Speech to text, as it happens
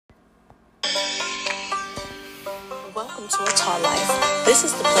Welcome to A Tall Life. This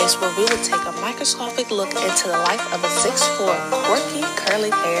is the place where we will take a microscopic look into the life of a 6'4", quirky,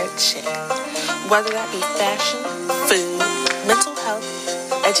 curly-haired chick. Whether that be fashion, food, mental health,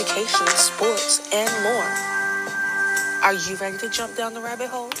 education, sports, and more. Are you ready to jump down the rabbit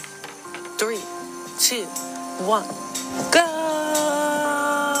hole? 3, 2, 1, go!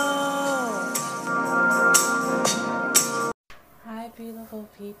 Hi, beautiful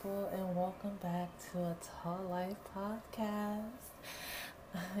people, and welcome back to A Tall Life podcast.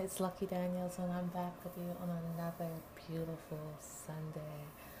 It's Lucky Daniels, and I'm back with you on another beautiful Sunday.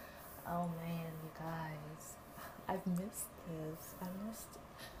 Oh man, you guys, I've missed this. I missed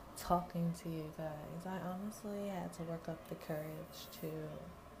talking to you guys. I honestly had to work up the courage to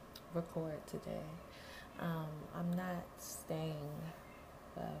record today. I'm not staying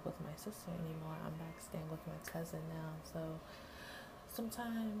with my sister anymore. I'm back staying with my cousin now, so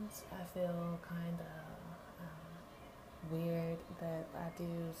sometimes I feel kind of weird that I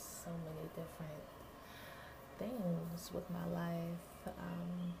do so many different things with my life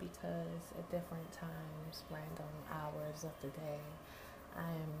because at different times, random hours of the day,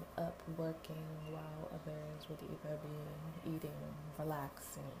 I'm up working while others would either be eating,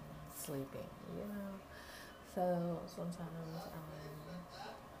 relaxing, sleeping, So sometimes I'm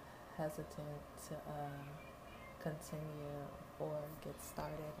hesitant to continue or get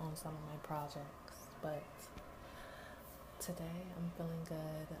started on some of my projects, but today I'm feeling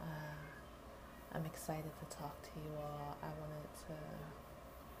good. I'm excited to talk to you all. I wanted to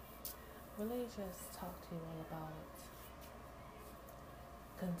really just talk to you all about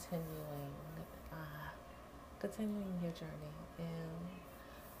continuing your journey and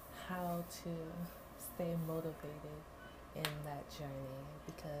how to stay motivated in that journey,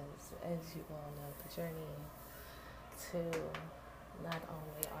 because as you all know, the journey to not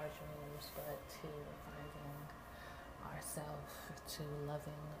only our dreams but to finding ourselves, to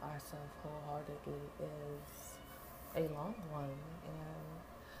loving ourselves wholeheartedly is a long one. And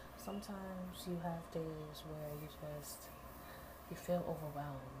sometimes you have days where you feel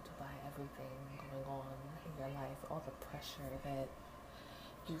overwhelmed by everything going on in your life, all the pressure that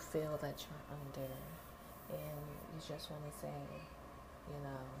you feel that you're under, and you just want to say,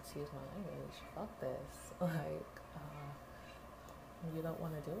 excuse my language, fuck this. You don't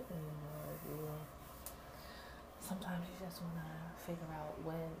want to do it anymore. Sometimes you just want to figure out,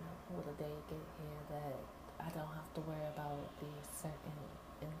 when will the day get here that I don't have to worry about these certain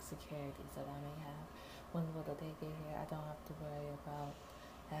insecurities that I may have. When will the day get here I don't have to worry about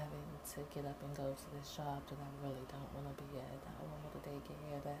having to get up and go to this job that I really don't want to be at. When will the day get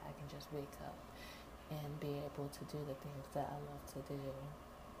here that I can just wake up and be able to do the things that I love to do?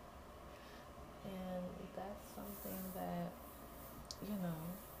 And that's something that,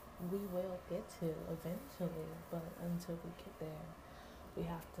 we will get to eventually, but until we get there, we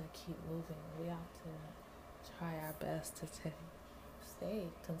have to keep moving. We have to try our best to stay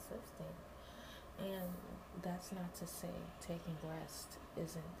consistent. And that's not to say taking rest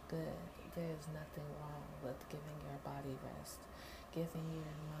isn't good. There's nothing wrong with giving your body rest, giving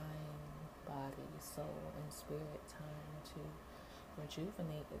your mind, body, soul, and spirit time to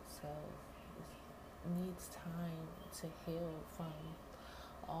rejuvenate itself. It needs time to heal from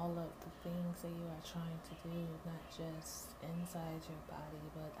all of the things that you are trying to do, not just inside your body,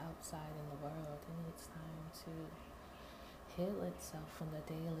 but outside in the world. It needs time to heal itself from the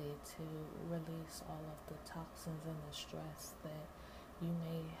daily, to release all of the toxins and the stress that you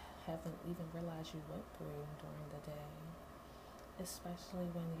may haven't even realized you went through during the day, especially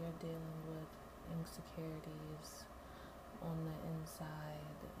when you're dealing with insecurities on the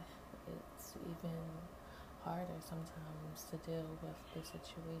inside. It's even harder sometimes to deal with the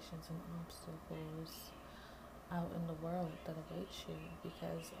situations and obstacles out in the world that await you,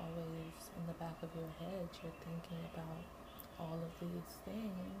 because always in the back of your head you're thinking about all of these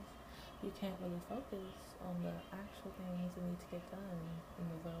things. You can't really focus on the actual things that need to get done in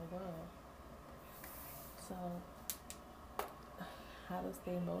the real world. So how to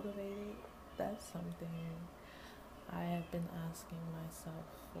stay motivated, that's something I have been asking myself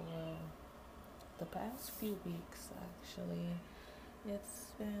for the past few weeks. Actually,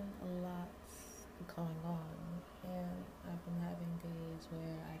 it's been a lot going on, and I've been having days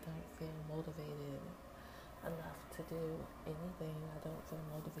where I don't feel motivated enough to do anything. I don't feel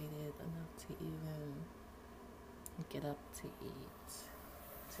motivated enough to even get up to eat,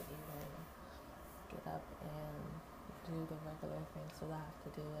 to even get up and do the regular things that I have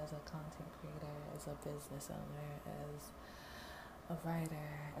to do as a content creator, as a business owner, as a writer,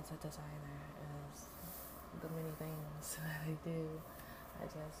 as a designer, as the many things that I do. I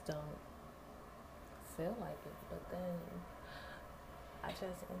just don't feel like it, but then I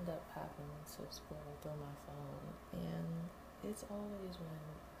just end up having to scroll through my phone, and it's always when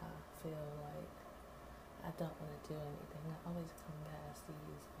I feel like I don't want to do anything, I always come past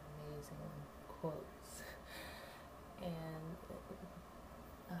these amazing quotes. And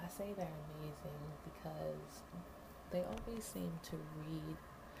I say they're amazing because they always seem to read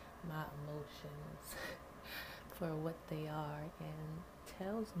my emotions for what they are and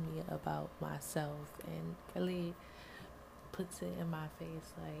tells me about myself and really puts it in my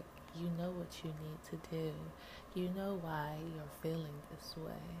face like, you know what you need to do. You know why you're feeling this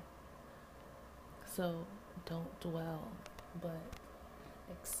way. So don't dwell, but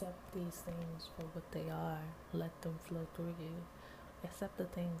accept these things for what they are. Let them flow through you. Accept the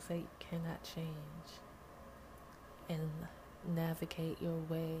things that you cannot change and navigate your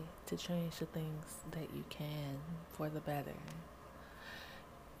way to change the things that you can for the better.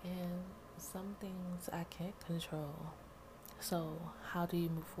 And some things I can't control. So, how do you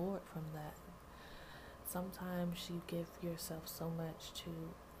move forward from that? Sometimes you give yourself so much to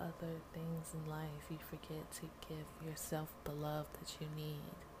other things in life, you forget to give yourself the love that you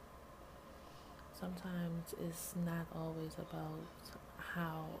need. Sometimes it's not always about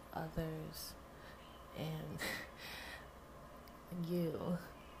how others and you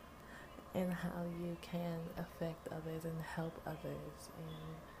and how you can affect others and help others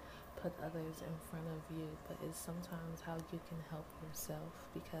and put others in front of you, but it's sometimes how you can help yourself,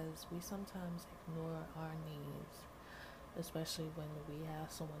 because we sometimes ignore our needs, especially when we have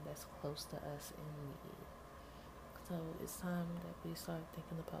someone that's close to us in need. So it's time that we start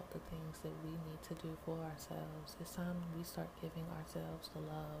thinking about the things that we need to do for ourselves. It's time we start giving ourselves the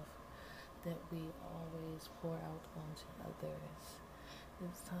love that we always pour out onto others.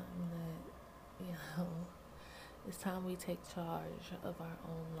 It's time that, you know, it's time we take charge of our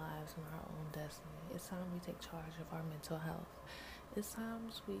own lives and our own destiny. It's time we take charge of our mental health. It's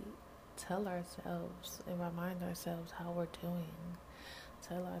times we tell ourselves and remind ourselves how we're doing.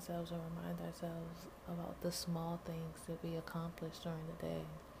 Tell ourselves and remind ourselves about the small things that we accomplished during the day.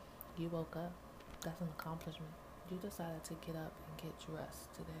 You woke up, that's an accomplishment. You decided to get up and get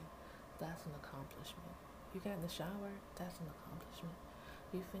dressed today, that's an accomplishment. You got in the shower, that's an accomplishment.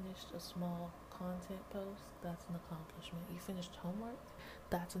 You finished a small content post, that's an accomplishment. You finished homework,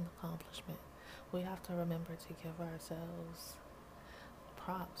 that's an accomplishment. We have to remember to give ourselves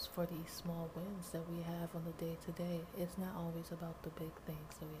props for these small wins that we have on the day to day. It's not always about the big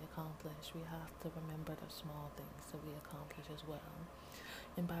things that we accomplish. We have to remember the small things that we accomplish as well.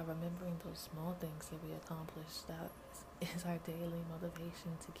 And by remembering those small things that we accomplish, that is our daily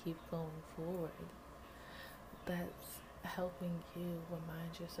motivation to keep going forward. That's helping you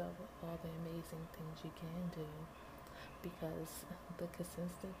remind yourself of all the amazing things you can do, because the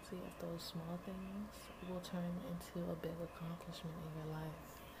consistency of those small things will turn into a big accomplishment in your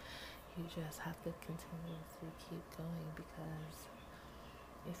life. You just have to continuously keep going, because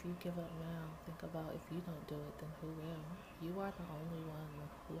if you give up now, think about if you don't do it, then who will? You are the only one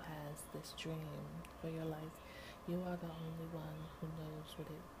who has this dream for your life. You are the only one who knows what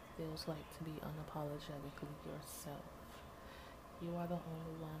it feels like to be unapologetically yourself. You are the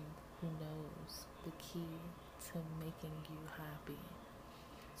only one who knows the key to making you happy.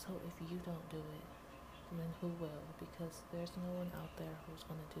 So if you don't do it, then who will? Because there's no one out there who's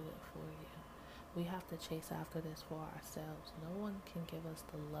going to do it for you. We have to chase after this for ourselves. No one can give us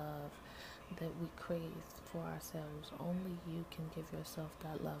the love that we crave for ourselves. Only you can give yourself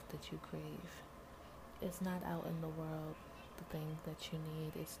that love that you crave. It's not out in the world, the thing that you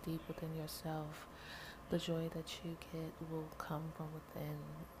need. It's deep within yourself. The joy that you get will come from within,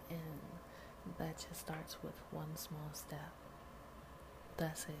 and that just starts with one small step.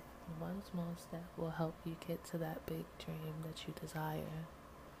 That's it. One small step will help you get to that big dream that you desire.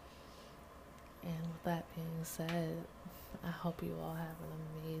 And with that being said, I hope you all have an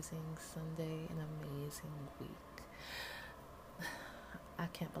amazing Sunday, an amazing week. I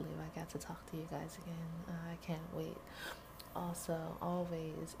can't believe I got to talk to you guys again. I can't wait. Also,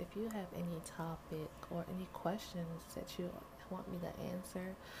 always, if you have any topic or any questions that you want me to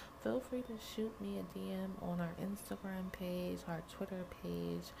answer, feel free to shoot me a DM on our Instagram page, our Twitter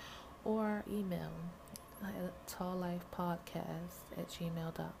page, or email at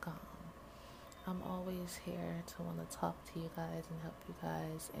talllifepodcast@gmail.com. I'm always here to want to talk to you guys and help you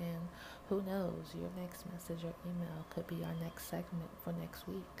guys. And who knows, your next message or email could be our next segment for next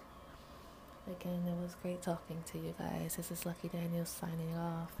week. Again, it was great talking to you guys. This is Lucky Daniels signing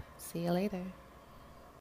off. See you later.